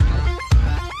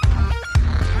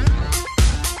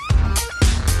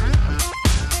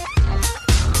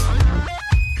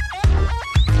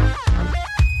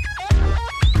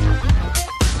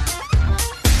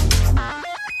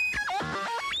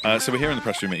So we're here in the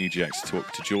press room at EGX to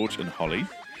talk to George and Holly,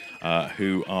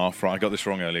 who are from... I got this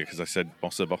wrong earlier because I said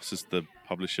Bossa. Boss is the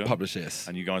publisher. Publisher, yes.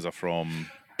 And you guys are from...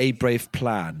 A Brave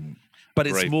Plan. But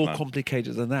it's Brave more Plan.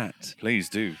 complicated than that. Please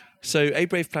do. So A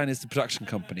Brave Plan is the production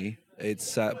company.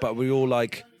 It's but we're all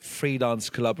like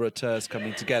freelance collaborators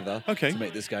coming together to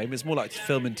make this game. It's more like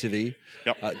film and TV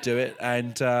do it.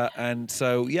 And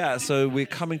so we're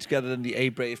coming together in the A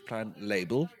Brave Plan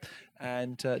label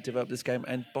and develop this game.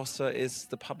 And Bossa is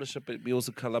the publisher, but we're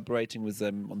also collaborating with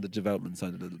them on the development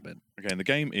side a little bit. Okay, and the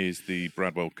game is the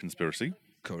Bradwell Conspiracy.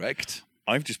 Correct.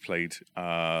 I've just played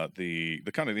the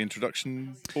kind of the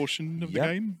introduction portion of the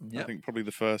game. I think probably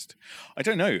the first... I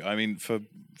don't know. I mean, for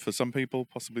some people,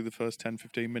 possibly the first 10,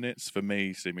 15 minutes. For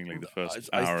me, seemingly the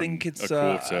first hour and a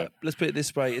quarter. Let's put it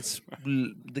this way.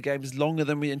 The game is longer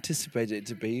than we anticipated it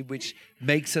to be, which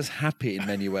makes us happy in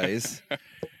many ways.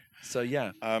 So,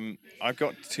 yeah. I've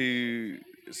got to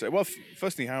say... Well,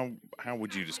 firstly, how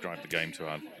would you describe the game to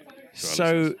our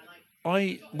listeners?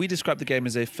 We describe the game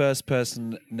as a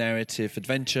first-person narrative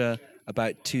adventure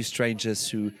about two strangers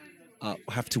who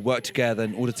have to work together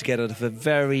in order to get out of a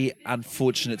very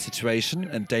unfortunate situation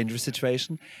and dangerous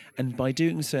situation. And by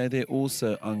doing so, they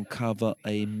also uncover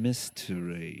a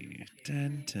mystery.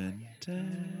 Dun, dun,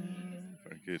 dun.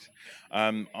 Very good.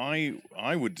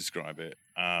 I would describe it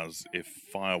as if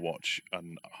Firewatch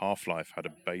and Half-Life had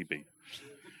a baby.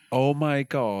 Oh, my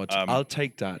God. I'll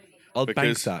take that. I'll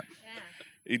bank that.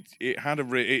 It had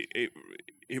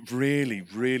it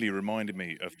really reminded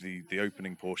me of the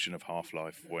opening portion of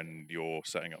Half-Life when you're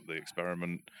setting up the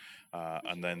experiment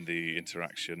and then the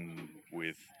interaction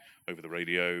with over the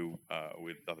radio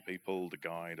with other people, the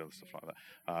guide, other stuff like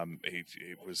that.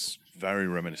 It was very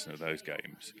reminiscent of those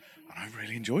games, and I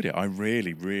really enjoyed it. I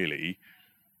really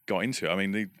got into it. I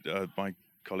mean, my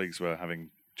colleagues were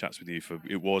having chats with you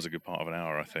it was a good part of an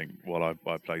hour, I think, while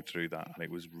I played through that, and it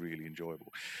was really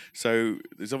enjoyable. So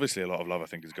there's obviously a lot of love, I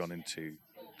think, has gone into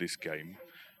this game.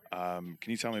 Can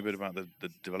you tell me a bit about the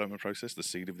development process, the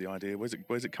seed of the idea? Where's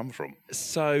it come from?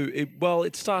 So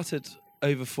it started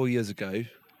over 4 years ago,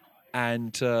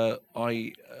 and so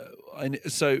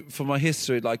for my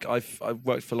history, like I've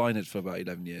worked for Lineage for about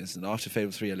 11 years, and after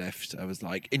Fable 3 I left, I was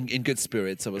like in good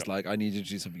spirits. I was like, I needed to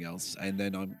do something else, and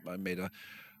then I made a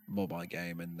mobile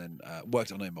game, and then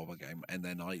worked on a mobile game, and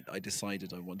then I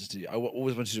decided I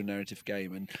always wanted to do a narrative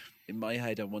game, and in my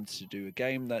head I wanted to do a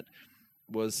game that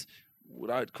was what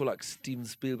I would call like Steven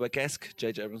Spielberg-esque,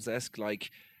 J.J. Abrams-esque,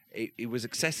 like it was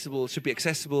accessible, it should be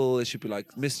accessible, it should be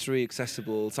like mystery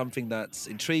accessible, something that's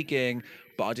intriguing,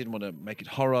 but I didn't want to make it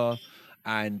horror,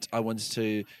 and I wanted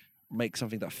to make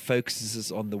something that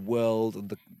focuses on the world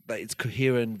and that it's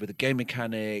coherent with the game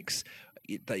mechanics,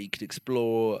 that you could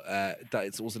explore, that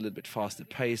it's also a little bit faster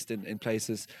paced in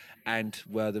places, and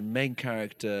where the main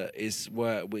character is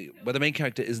where the main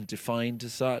character isn't defined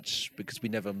as such, because we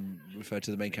never refer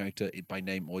to the main character by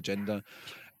name or gender.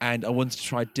 And I wanted to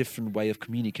try a different way of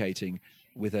communicating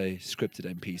with a scripted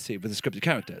NPC, with a scripted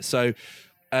character. So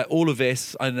all of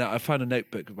this, I found a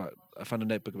notebook about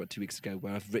 2 weeks ago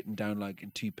where I've written down like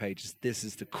in 2 pages, this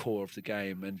is the core of the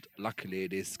game, and luckily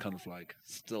it is kind of like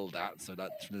still that, so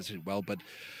that's really well. But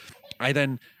I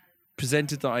then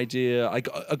presented the idea. I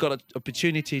got an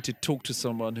opportunity to talk to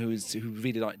someone who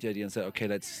really liked the idea and said, okay,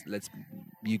 let's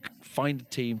you find a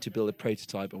team to build a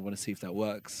prototype. I want to see if that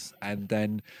works. And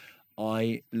then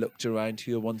I looked around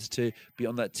who wanted to be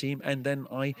on that team, and then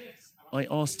I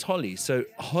asked Holly. So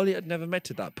Holly I'd never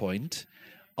met at that point.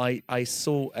 I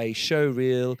saw a show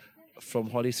reel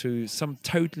from Holly through some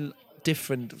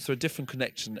different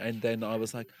connection, and then I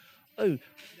was like, oh,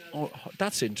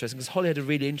 that's interesting, because Holly had a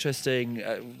really interesting,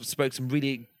 spoke some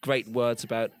really great words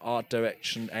about art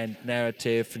direction and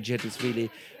narrative, and she had this really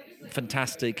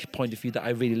fantastic point of view that I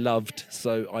really loved.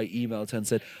 So I emailed her and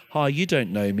said, hi, you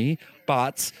don't know me,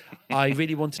 but I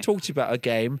really want to talk to you about a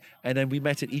game. And then we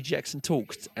met at EGX and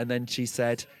talked, and then she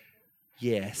said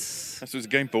yes. So it was a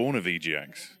game born of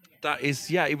EGX. That is,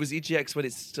 yeah, it was EGX when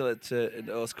it's still it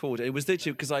was called. It was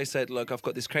literally because I said, look, I've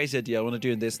got this crazy idea, I want to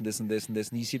do this and this and this and this,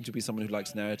 and you seem to be someone who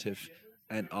likes narrative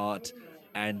and art,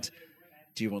 and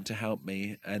do you want to help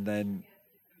me? And then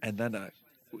I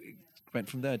went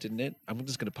from there, didn't it? I'm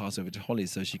just going to pass over to Holly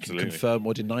so she can confirm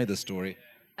or deny the story.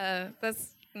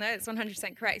 It's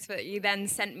 100% correct. But you then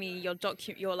sent me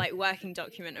your like working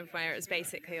document of where it was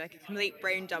basically like a complete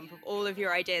brain dump of all of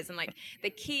your ideas, and like the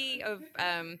key of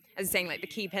as I was saying, like the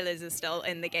key pillars are still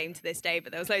in the game to this day.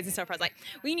 But there was loads of stuff where I was like,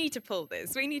 we need to pull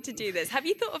this, we need to do this. Have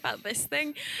you thought about this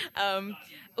thing?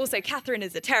 Also, Catherine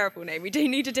is a terrible name. We do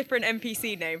need a different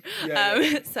NPC name.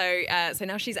 So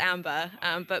now she's Amber.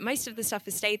 But most of the stuff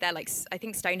has stayed there. Like, I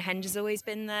think Stonehenge has always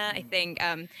been there. I think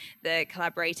the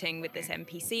collaborating with this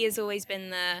NPC has always been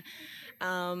there.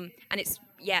 And it's,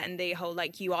 and the whole,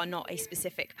 like, you are not a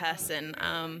specific person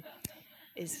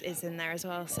is in there as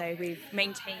well. So we've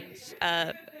maintained,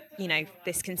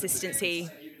 this consistency.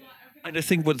 And I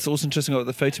think what's also interesting about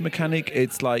the photo mechanic,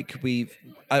 it's like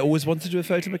I always wanted to do a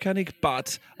photo mechanic,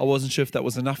 but I wasn't sure if that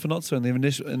was enough or not. So in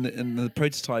the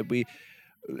prototype, we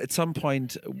at some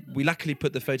point we luckily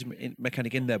put the photo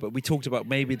mechanic in there, but we talked about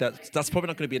maybe that's probably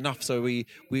not going to be enough. So we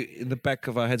in the back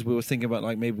of our heads we were thinking about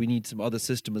like maybe we need some other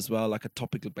system as well, like a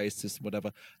topical based system,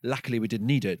 whatever. Luckily we didn't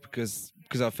need it because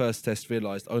our first test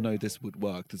realized, oh no, this would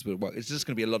work. It's just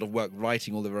going to be a lot of work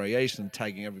writing all the variation and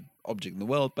tagging every object in the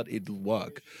world, but it'll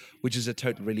work, which is a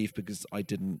total relief because I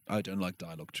don't like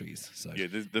dialogue trees. So yeah,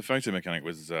 the photo mechanic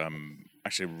was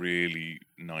actually a really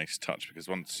nice touch because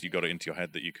once you got it into your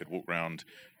head that you could walk around,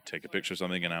 take a picture of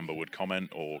something, and Amber would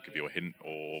comment or give you a hint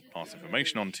or pass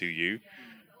information on to you,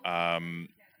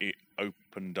 it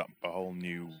opened up a whole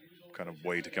new kind of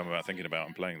way to come about thinking about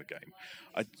and playing the game.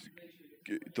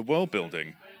 The world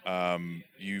building,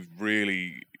 you've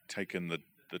really taken the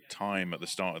time at the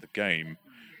start of the game,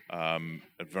 a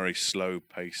very slow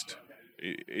paced.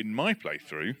 In my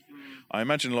playthrough, I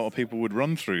imagine a lot of people would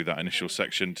run through that initial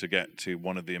section to get to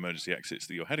one of the emergency exits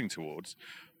that you're heading towards.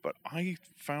 But I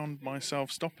found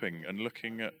myself stopping and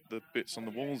looking at the bits on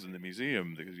the walls in the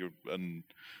museum and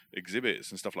exhibits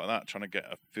and stuff like that, trying to get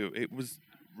a feel. It was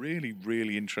really,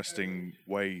 really interesting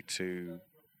way to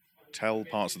tell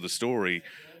parts of the story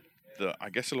that I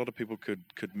guess a lot of people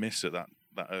could miss at that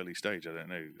early stage. I don't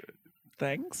know.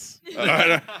 Thanks.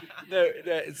 Well,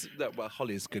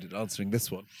 Holly is good at answering this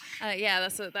one.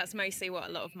 That's mostly what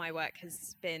a lot of my work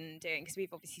has been doing because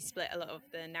we've obviously split a lot of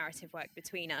the narrative work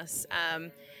between us.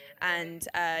 And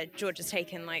George has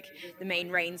taken like the main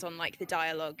reins on like the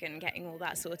dialogue and getting all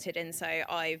that sorted. And so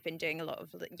I've been doing a lot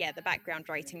of the background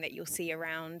writing that you'll see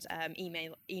around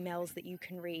emails that you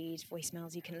can read,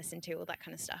 voicemails you can listen to, all that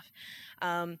kind of stuff.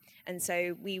 And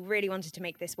so we really wanted to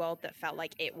make this world that felt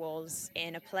like it was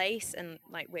in a place, and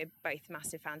like we're both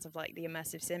massive fans of like the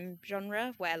immersive sim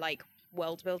genre where like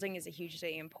world building is a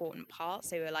hugely important part.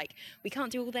 So we're like, we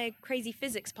can't do all their crazy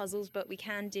physics puzzles, but we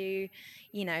can do,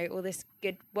 all this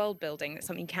good world building. That's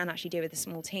something you can actually do with a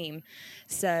small team.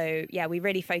 So yeah, we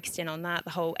really focused in on that.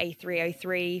 The whole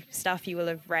A303 stuff you will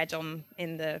have read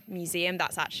in the museum,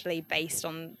 that's actually based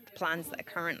on plans that are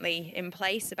currently in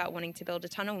place about wanting to build a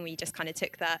tunnel, and we just kind of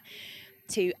took that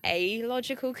to a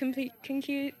logical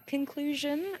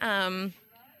conclusion.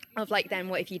 Of like, then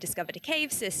what if you discovered a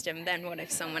cave system? Then what if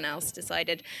someone else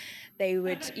decided they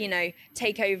would,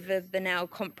 take over the now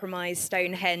compromised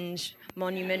Stonehenge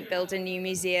monument, build a new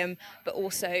museum, but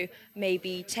also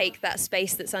maybe take that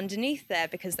space that's underneath there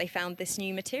because they found this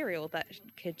new material that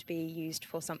could be used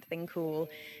for something cool,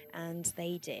 and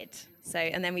they did. So,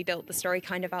 and then we built the story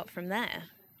kind of out from there.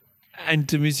 And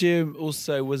the museum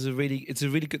also it's a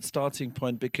really good starting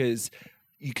point because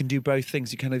you can do both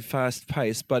things. You can have fast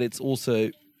pace, but it's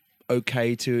also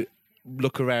okay to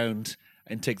look around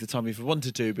and take the time if you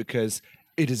wanted to because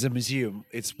it is a museum.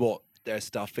 It's what their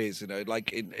stuff is,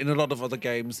 like in a lot of other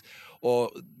games, or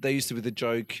there used to be the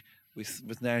joke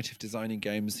with narrative designing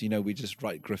games, we just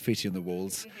write graffiti on the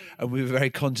walls, and we were very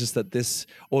conscious that this,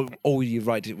 or you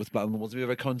write it with blood on the walls. We were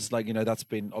very conscious, like that's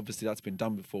been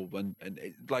done before, and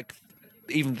like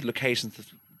even the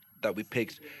locations that we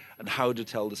picked and how to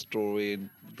tell the story and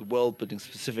the world building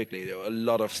specifically, there were a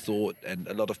lot of thought and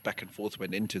a lot of back and forth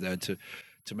went into there to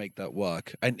make that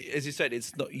work. And as you said,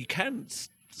 it's not, you can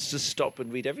just stop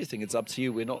and read everything. It's up to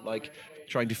you. We're not like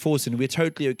trying to force it. And we're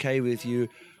totally okay with you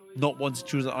not want to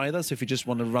choose it either. So if you just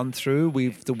want to run through,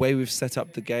 the way we've set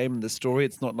up the game and the story,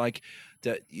 it's not like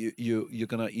that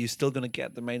you're still gonna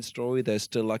get the main story. There's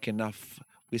still like enough.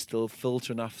 We still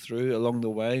filter enough through along the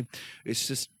way. It's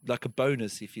just like a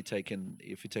bonus if you're taking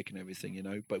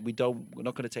everything, But we're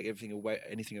not going to take anything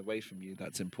away from you.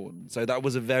 That's important. So that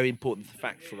was a very important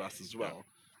fact for us as well.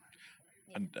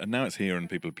 And now it's here and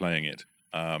people are playing it.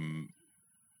 How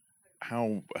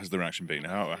has the reaction been?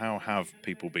 How have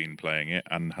people been playing it,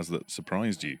 and has that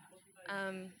surprised you?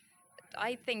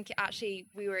 I think actually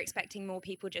we were expecting more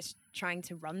people just trying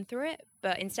to run through it,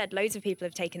 but instead loads of people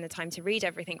have taken the time to read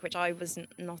everything, which I was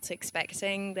not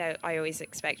expecting. I always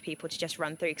expect people to just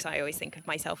run through, because I always think of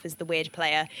myself as the weird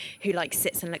player who like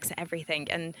sits and looks at everything.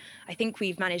 And I think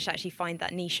we've managed to actually find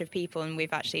that niche of people, and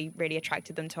we've actually really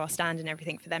attracted them to our stand and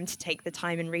everything for them to take the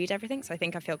time and read everything. So I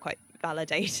think I feel quite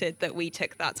validated that we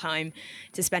took that time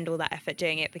to spend all that effort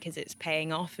doing it, because it's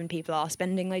paying off and people are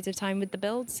spending loads of time with the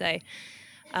build. So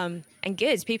and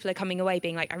good, people are coming away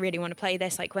being like, I really want to play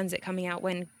this, like, when's it coming out,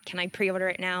 when can I pre-order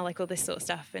it now, like all this sort of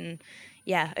stuff. And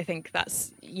yeah, I think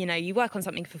that's, you work on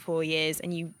something for 4 years,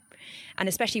 and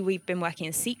especially we've been working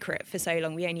in secret for so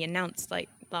long. We only announced like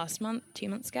last month, 2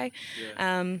 months ago.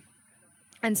 And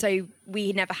so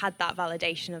we never had that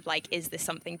validation of like, is this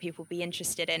something people will be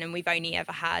interested in? And we've only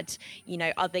ever had,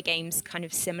 other games kind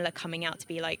of similar coming out to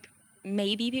be like,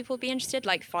 maybe people will be interested.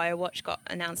 Like Firewatch got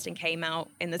announced and came out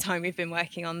in the time we've been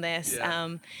working on this.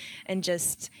 And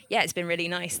just, it's been really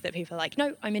nice that people are like,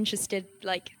 no, I'm interested.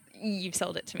 Like, you've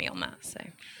sold it to me on that. So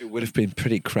it would have been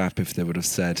pretty crap if they would have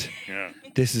said,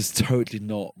 this is totally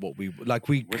not what we like.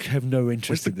 We have no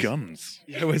interest in the this. guns?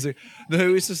 No,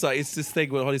 it's just like, it's this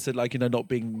thing where Holly said, like, not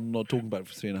talking about it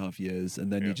for 3.5 years,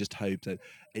 and then you just hope that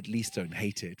at least don't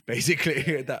hate it,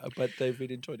 basically. But they've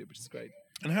really enjoyed it, which is great.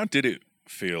 And how did it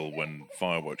feel when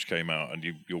Firewatch came out and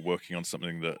you're working on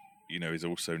something that is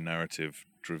also narrative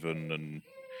driven? And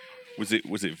was it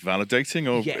validating,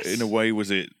 or in a way was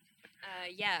it?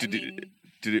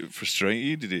 Did it frustrate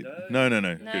you? Did it? No. No.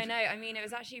 I mean, it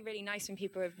was actually really nice when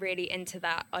people were really into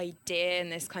that idea,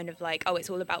 and this kind of like, it's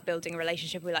all about building a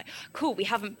relationship. We're like, cool, we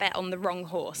haven't bet on the wrong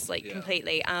horse,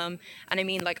 completely. And I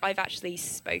mean, like, I've actually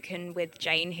spoken with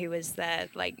Jane, who was their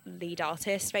like lead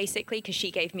artist, basically, because she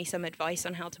gave me some advice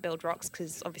on how to build rocks,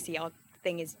 because obviously our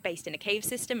thing is based in a cave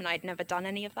system, and I'd never done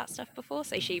any of that stuff before.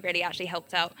 So she really actually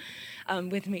helped out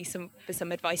with me for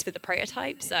some advice for the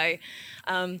prototype. So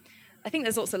I think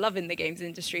there's lots of love in the games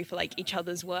industry for like each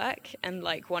other's work and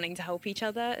like wanting to help each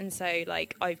other. And so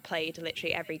like I've played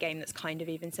literally every game that's kind of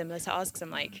even similar to ours, because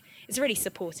I'm like, it's a really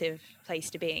supportive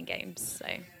place to be in games. So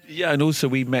yeah, and also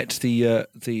we met the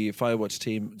Firewatch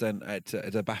team then at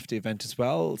a BAFTA event as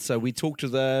well. So we talked to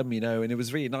them, and it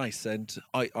was really nice. And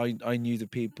I knew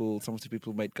some of the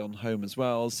people made gone home as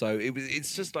well. So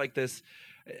it's just like this.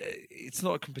 It's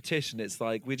not a competition. It's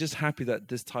like we're just happy that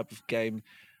this type of game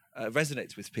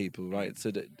resonates with people, right?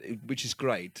 So which is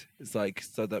great. It's like,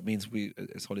 so that means we,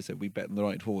 as Holly said, we bet on the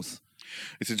right horse.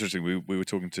 It's interesting. We were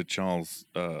talking to Charles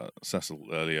Cecil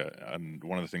earlier, and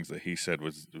one of the things that he said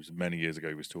was, it was many years ago.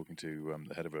 He was talking to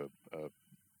the head of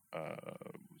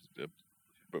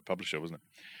a publisher, wasn't it?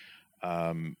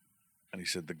 And he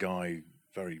said the guy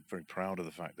very, very proud of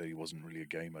the fact that he wasn't really a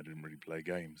gamer, didn't really play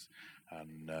games,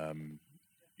 and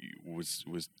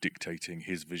was dictating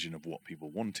his vision of what people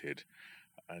wanted.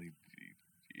 And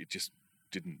it just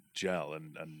didn't gel.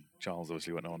 And Charles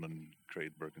obviously went on and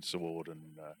created Broken Sword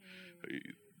and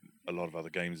a lot of other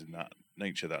games in that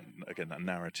nature. That again, that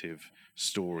narrative,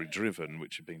 story driven,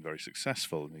 which have been very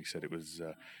successful. And he said it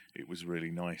was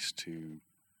really nice to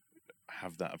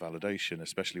have that validation,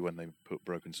 especially when they put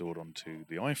Broken Sword onto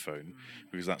the iPhone,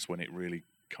 because that's when it really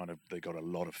they got a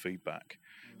lot of feedback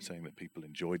saying that people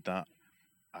enjoyed that.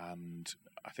 And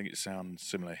I think it sounds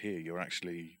similar here.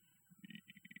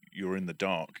 You're in the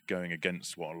dark going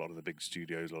against what a lot of the big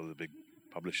studios, a lot of the big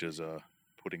publishers are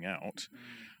putting out.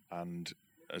 And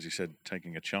as you said,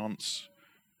 taking a chance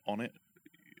on it.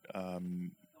 I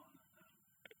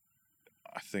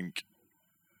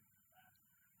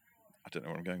don't know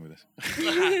where I'm going with this.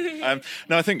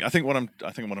 No, I think what I'm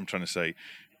trying to say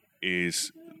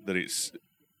is that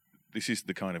this is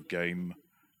the kind of game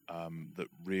that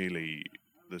really,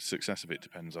 the success of it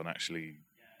depends on actually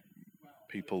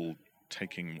people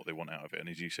taking what they want out of it. And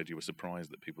as you said, you were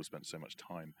surprised that people spent so much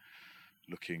time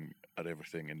looking at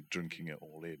everything and drinking it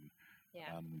all in.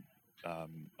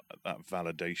 And that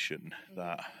validation,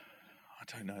 that I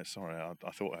don't know. Sorry,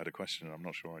 I thought I had a question, and I'm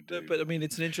not sure I do. No, but I mean,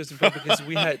 it's an interesting thing, because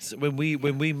we had when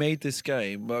we made this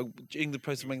game, well, in the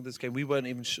process of making this game, we weren't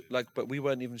even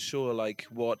sure like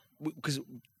what, because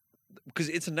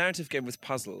it's a narrative game with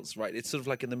puzzles, right? It's sort of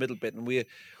like in the middle bit, and we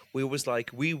always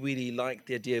we really liked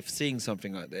the idea of seeing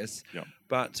something like this,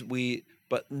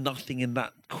 but nothing in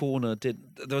that corner there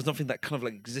was nothing that kind of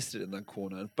like existed in that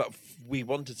corner, but we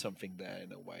wanted something there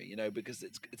in a way, because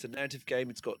it's a narrative game.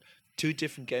 It's got 2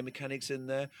 different game mechanics in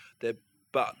there.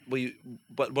 But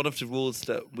one of the rules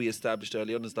that we established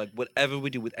early on is like, whatever we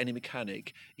do with any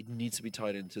mechanic, it needs to be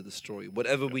tied into the story.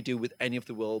 Whatever we do with any of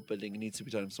the world building, it needs to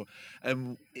be tied into the story.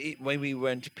 And when we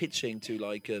went pitching to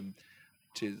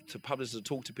publishers to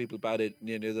talk to people about it.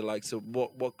 You know, they're like, so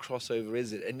what crossover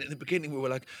is it? And in the beginning, we were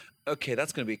like, okay,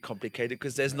 that's going to be complicated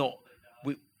because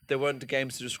there weren't the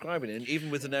games to describe it. And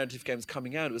even with the narrative games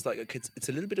coming out, it was like, okay, it's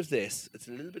a little bit of this, it's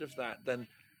a little bit of that. Then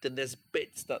there's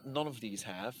bits that none of these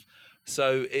have.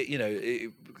 So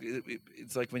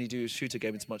it's like when you do a shooter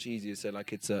game, it's much easier. So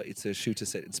like it's a shooter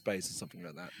set in space or something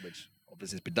like that, which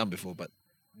obviously has been done before, but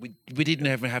we didn't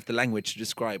ever have the language to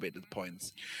describe it at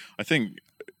points. I think,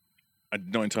 I'm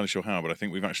not entirely sure how, but I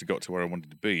think we've actually got to where I wanted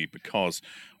to be, because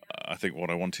I think what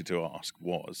I wanted to ask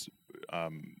was,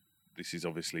 this is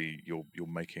obviously you're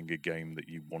making a game that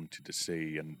you wanted to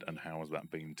see, and how has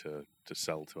that been to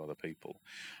sell to other people?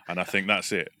 And I think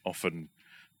that's it. Often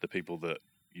the people that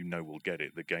will get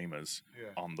it, the gamers,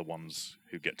 aren't the ones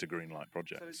who get to greenlight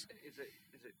projects. So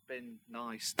is it been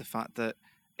nice, the fact that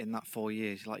in that 4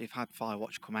 years, like, you've had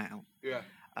Firewatch come out,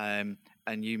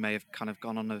 and you may have kind of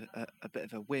gone on a bit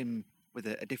of a whim with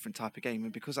a different type of game,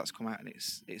 and because that's come out and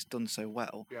it's done so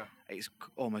well, it's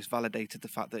almost validated the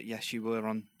fact that yes, you are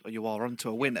onto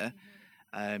a winner,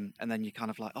 and then you're kind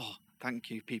of like, oh, thank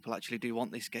you, people actually do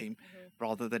want this game,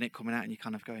 rather than it coming out and you're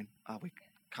kind of going, oh, we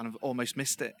kind of almost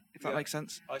missed it, if that makes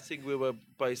sense. I think we were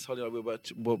based on, we were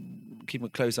keeping a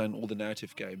close eye on all the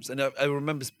narrative games, and I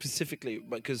remember specifically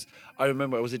because I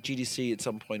was at GDC at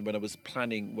some point when I was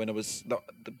planning,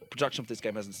 the production of this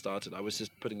game hasn't started. I was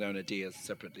just putting down ideas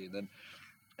separately, and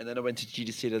then I went to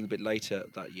GDC a little bit later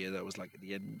that year. That was like at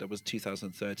the end. That was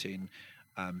 2013,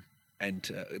 and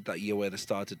that year where they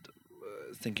started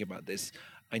thinking about this,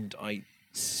 and I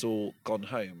saw Gone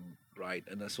Home. Right,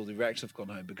 and I saw the reaction of Gone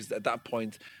Home, because at that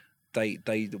point they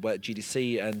were at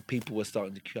GDC and people were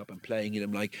starting to queue up and playing it.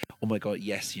 I'm like, oh my god,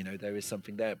 yes, there is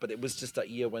something there. But it was just that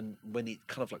year when it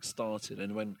kind of like started,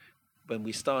 and when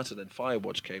we started and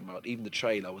Firewatch came out, even the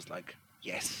trailer, I was like,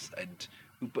 yes.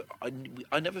 But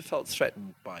I never felt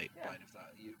threatened by any of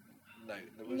that.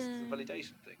 There was the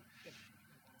validation thing,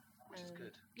 which is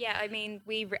good. Yeah, I mean,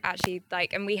 we actually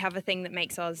and we have a thing that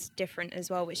makes ours different as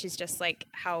well, which is just like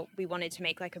how we wanted to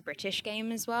make like a British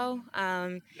game as well.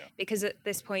 Because at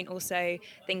this point also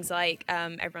things like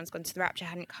Everyone's Gone to the Rapture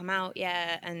hadn't come out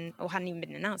yet, or hadn't even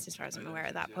been announced as far as I'm aware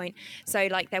at that point. So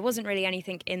like there wasn't really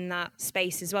anything in that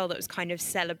space as well that was kind of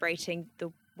celebrating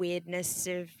the weirdness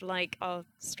of like our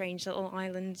strange little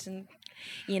island, and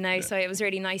so it was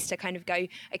really nice to kind of go,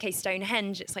 okay,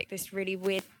 Stonehenge, it's like this really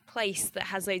weird place that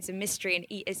has loads of mystery, and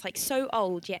it's like so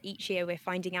old, yet each year we're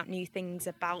finding out new things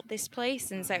about this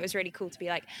place. And so it was really cool to be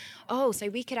like, oh, so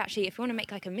we could actually, if we want to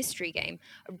make like a mystery game,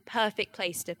 a perfect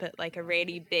place to put like a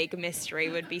really big mystery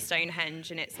would be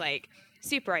Stonehenge, and it's like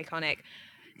super iconic,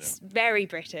 very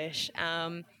British,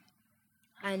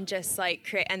 and just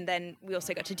like and then we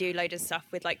also got to do loads of stuff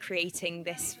with like creating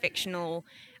this fictional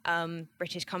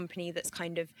British company that's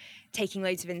kind of taking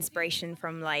loads of inspiration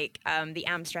from like the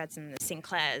Amstrads and the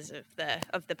Sinclairs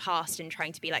of the past, and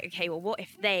trying to be like, okay, well, what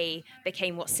if they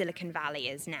became what Silicon Valley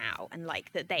is now, and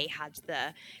like that they had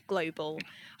the global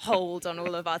hold on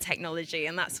all of our technology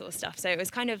and that sort of stuff. So it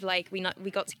was kind of like we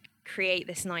got to create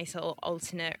this nice little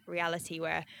alternate reality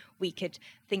where we could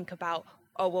think about,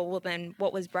 oh, well, then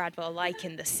what was Bradwell like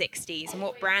in the 60s, and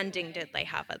what branding did they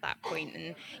have at that point?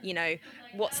 And,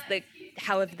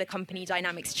 how have the company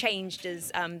dynamics changed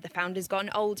as the founder's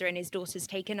gotten older and his daughter's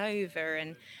taken over?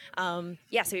 And, so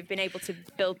we've been able to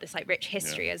build this, like, rich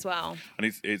history as well.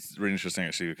 And it's really interesting,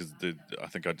 actually, because I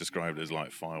think I described it as,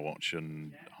 like, Firewatch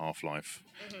and Half-Life.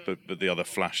 Mm-hmm. But the other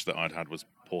flash that I'd had was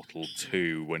Portal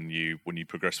 2, when you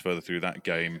progress further through that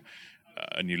game,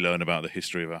 and you learn about the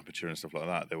history of Aperture and stuff like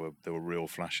that. There were real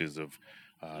flashes of,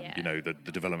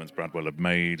 the developments Bradwell had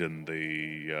made, and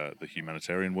the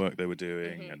humanitarian work they were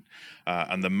doing,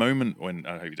 and the moment when,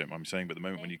 I hope you don't mind me saying, but the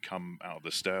moment when you come out of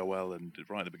the stairwell, and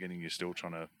right at the beginning you're still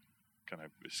trying to kind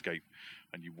of escape,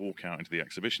 and you walk out into the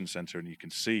exhibition centre and you can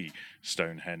see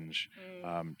Stonehenge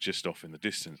just off in the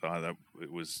distance.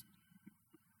 It was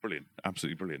brilliant,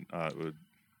 absolutely brilliant.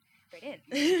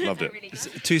 Brilliant. Loved it. Really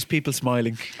Two people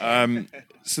smiling.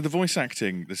 So the voice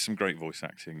acting, there's some great voice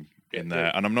acting in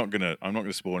there, and I'm not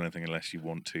gonna spoil anything unless you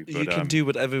want to. But, you can do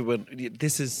whatever.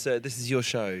 This is your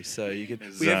show, so you can.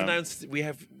 We have announced. We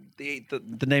have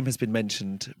the name has been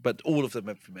mentioned, but all of them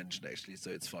have been mentioned actually, so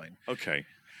it's fine. Okay.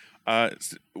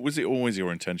 Was it always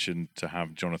your intention to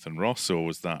have Jonathan Ross, or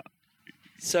was that?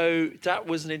 So that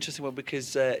was an interesting one,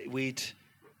 because I'd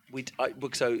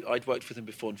worked with him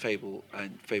before in Fable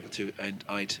 2, and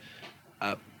I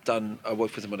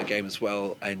worked with him on a game as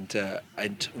well,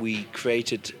 and we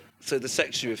created. So the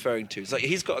section you're referring to, it's like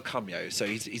he's got a cameo, so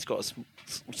he's got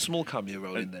a small cameo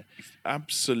role in there.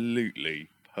 Absolutely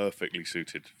perfectly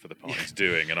suited for the part he's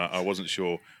doing, and I wasn't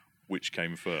sure which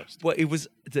came first? Well, it was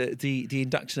the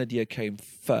induction idea came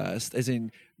first, as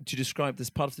in to describe this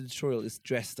part of the tutorial is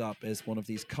dressed up as one of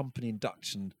these company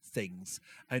induction things.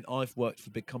 And I've worked for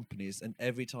big companies, and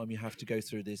every time you have to go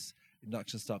through this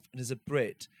induction stuff, and as a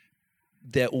Brit,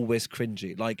 they're always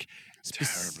cringy. Like,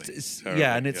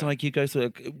 yeah, and it's like you go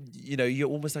through, you're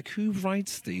almost like, who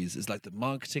writes these? It's like the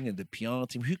marketing and the PR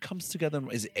team. Who comes together?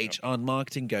 Is it HR and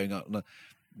marketing going out on a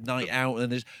night out?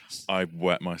 And there's I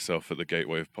wet myself at the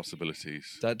gateway of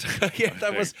possibilities.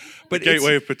 that was, but the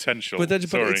gateway of potential. But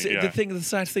the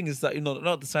sad thing is that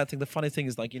not the sad thing. The funny thing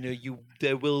is, like,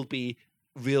 there will be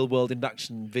real world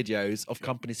induction videos of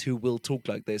companies who will talk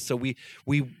like this. So we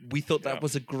thought that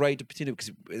was a great opportunity,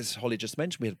 because as Holly just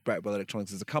mentioned, we had Bradwell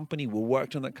Electronics as a company. We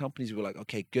worked on that company. So we were like,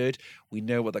 okay, good. We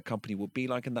know what that company would be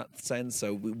like in that sense.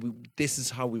 So this is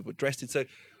how we were dressed it. So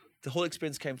the whole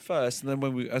experience came first, and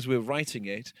then as we were writing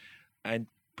it and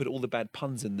put all the bad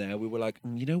puns in there, we were like,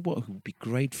 you know what would be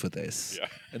great for this? Yeah.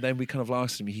 And then we kind of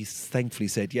asked him. He thankfully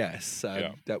said yes,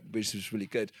 which was really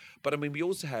good. But I mean, we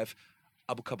also have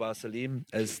Abu Kabar Salim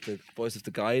as the voice of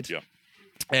the guide,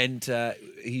 and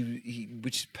he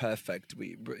which is perfect.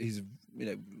 He's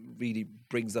really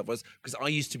brings that voice, because I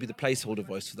used to be the placeholder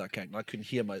voice for that character. I couldn't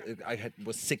hear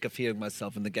was sick of hearing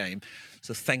myself in the game,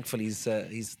 so thankfully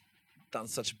he's done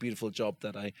such a beautiful job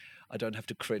that I don't have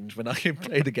to cringe when I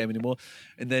play the game anymore.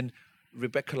 And then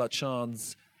Rebecca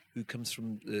Lachance, who comes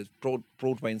from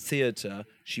Broadway and theatre,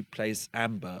 she plays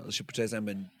Amber. She portrays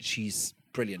Amber, and she's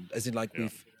brilliant. As in, like,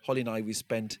 Holly and I, we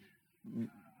spent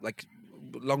it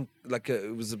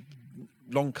was a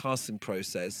long casting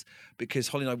process, because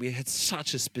Holly and I, we had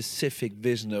such a specific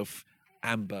vision of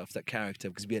Amber, of that character,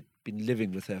 because we had been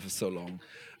living with her for so long,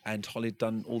 and Holly had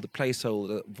done all the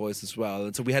placeholder voice as well,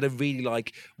 and so we had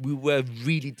we were a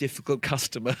really difficult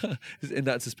customer in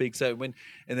that to speak. So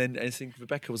then I think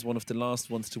Rebecca was one of the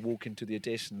last ones to walk into the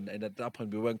audition, and at that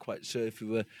point we weren't quite sure if we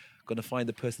were going to find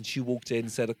the person. She walked in,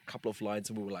 said a couple of lines,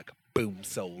 and we were like, boom,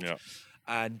 sold. Yeah.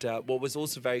 And what was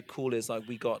also very cool is, like,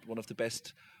 we got one of the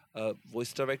best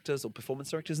voice directors or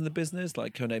performance directors in the business.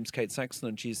 Like, her name's Kate Saxon,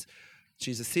 and she's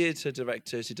a theatre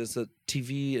director. She does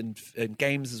TV and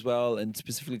games as well, and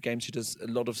specifically games. She does a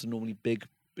lot of the normally big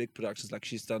productions. Like,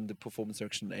 she's done the performance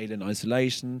direction in Alien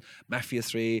Isolation, Mafia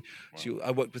 3. Wow.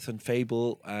 I worked with her in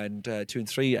Fable and 2 and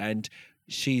 3, and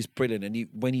she's brilliant. And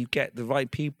when you get the right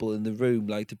people in the room,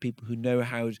 like the people who know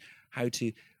how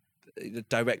to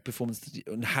direct performance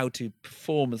and how to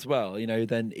perform as well,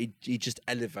 then it just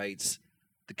elevates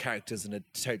the characters in a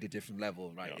totally different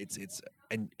level, right?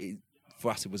 Yeah. For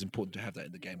us, it was important to have that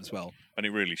in the game as well. And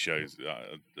it really shows,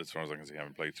 as far as I can see,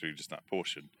 having played through just that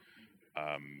portion,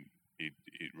 it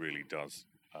really does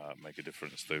make a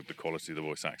difference to the quality of the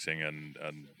voice acting. And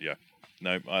yeah,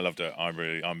 no, I loved it.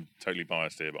 I'm totally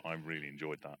biased here, but I really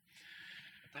enjoyed that.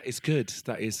 That is good.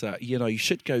 That is, you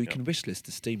should go. You can wishlist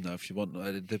the Steam though if you want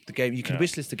the game. You can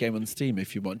wishlist the game on Steam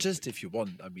if you want. Just if you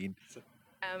want. I mean.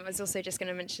 I was also just going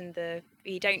to mention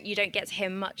you don't get to hear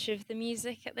much of the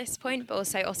music at this point, but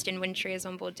also Austin Wintry is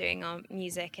on board doing our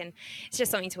music, and it's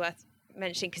just something worth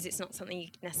mentioning, because it's not something you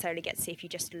necessarily get to see if you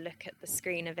just look at the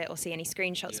screen of it or see any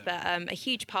screenshots. Yeah. But a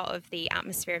huge part of the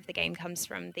atmosphere of the game comes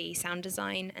from the sound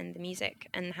design and the music,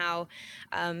 and how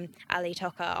Ali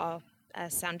Toka, our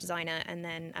sound designer, and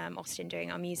then Austin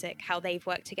doing our music, how they've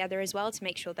worked together as well to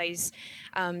make sure those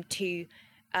two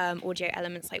audio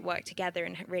elements work together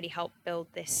and really help build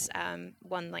this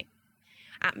one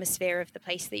atmosphere of the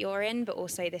place that you're in, but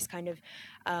also this kind of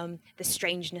the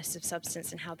strangeness of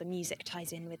Substance and how the music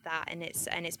ties in with that. And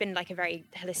it's been a very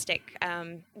holistic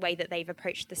way that they've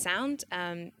approached the sound,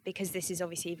 because this is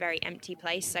obviously a very empty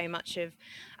place. So much of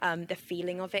the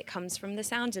feeling of it comes from the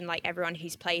sound, and everyone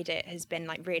who's played it has been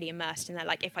really immersed in that.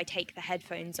 If I take the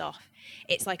headphones off,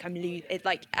 it's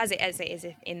as it is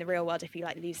in the real world. If you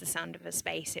lose the sound of a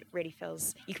space, it really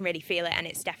feels, you can really feel it, and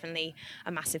it's definitely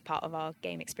a massive part of our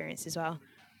game experience as well.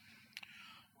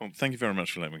 Well, thank you very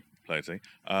much for letting me play it.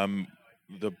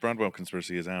 The Bradwell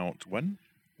Conspiracy is out when?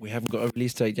 We haven't got a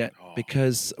release date yet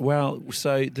because,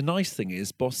 so the nice thing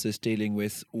is Boss is dealing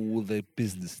with all the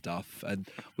business stuff, and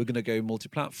we're going to go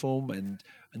multi-platform,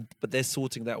 but they're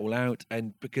sorting that all out,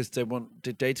 and because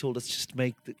they told us just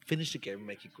finish the game and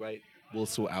make it great. We'll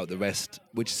sort out the rest,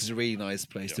 which is a really nice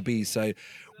place to be. So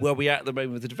where we are at the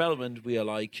moment with the development, we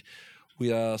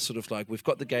are sort of we've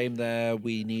got the game there.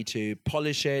 We need to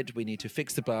polish it. We need to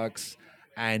fix the bugs,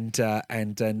 and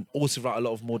then also write a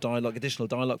lot of more dialogue, additional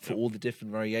dialogue for all the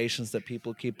different variations that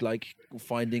people keep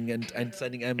finding and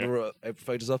sending Ember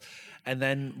photos of, and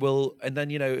then we'll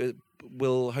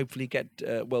hopefully get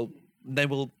they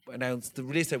will announce the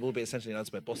release date will be essentially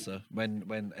announced by Bossa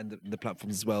and the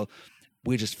platforms as well.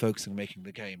 We're just focusing on making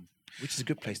the game, which is a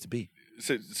good place to be.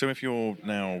 So if you're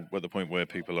now at the point where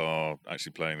people are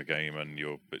actually playing the game and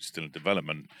it's still in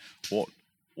development, what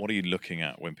are you looking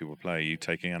at when people play? Are you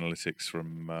taking analytics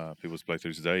from people's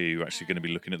playthroughs today? Are you actually going to be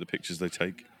looking at the pictures they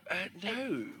take?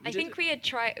 No. I think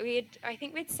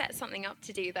we'd set something up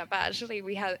to do that, but actually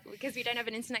because we don't have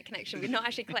an internet connection, we're not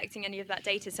actually collecting any of that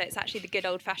data. So it's actually the good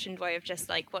old-fashioned way of just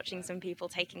like watching some people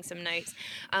taking some notes.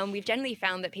 We've generally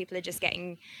found that people are just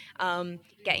getting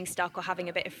stuck or having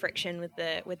a bit of friction with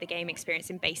the game experience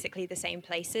in basically the same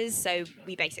places. So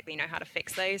we basically know how to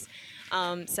fix those.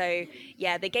 So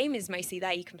yeah, the game is mostly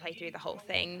there. You can play through the whole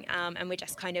thing, and we're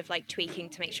just kind of like tweaking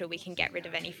to make sure we can get rid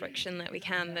of any friction that we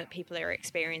can that people are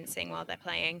experiencing while they're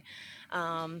playing.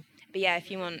 But yeah,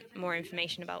 if you want more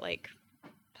information about like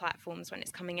platforms when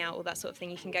it's coming out, all that sort of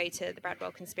thing, you can go to the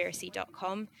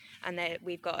bradwellconspiracy.com, and there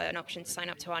we've got an option to sign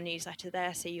up to our newsletter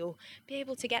there, so you'll be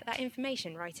able to get that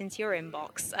information right into your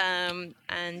inbox.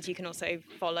 And you can also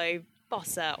follow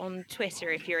Bossa on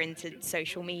Twitter if you're into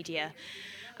social media.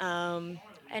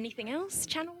 Anything else?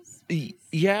 Channels?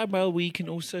 Yeah, well, we can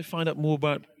also find out more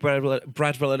about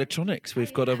Bradwell Electronics.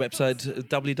 We've got a website,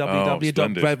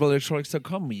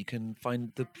 www.bradwellelectronics.com, where you can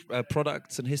find the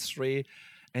products and history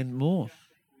and more.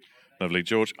 Lovely.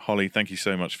 George, Holly, thank you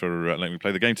so much for letting me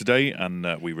play the game today, and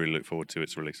we really look forward to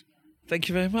its release. Thank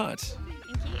you very much.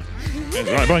 Thank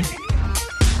you. Right, bye.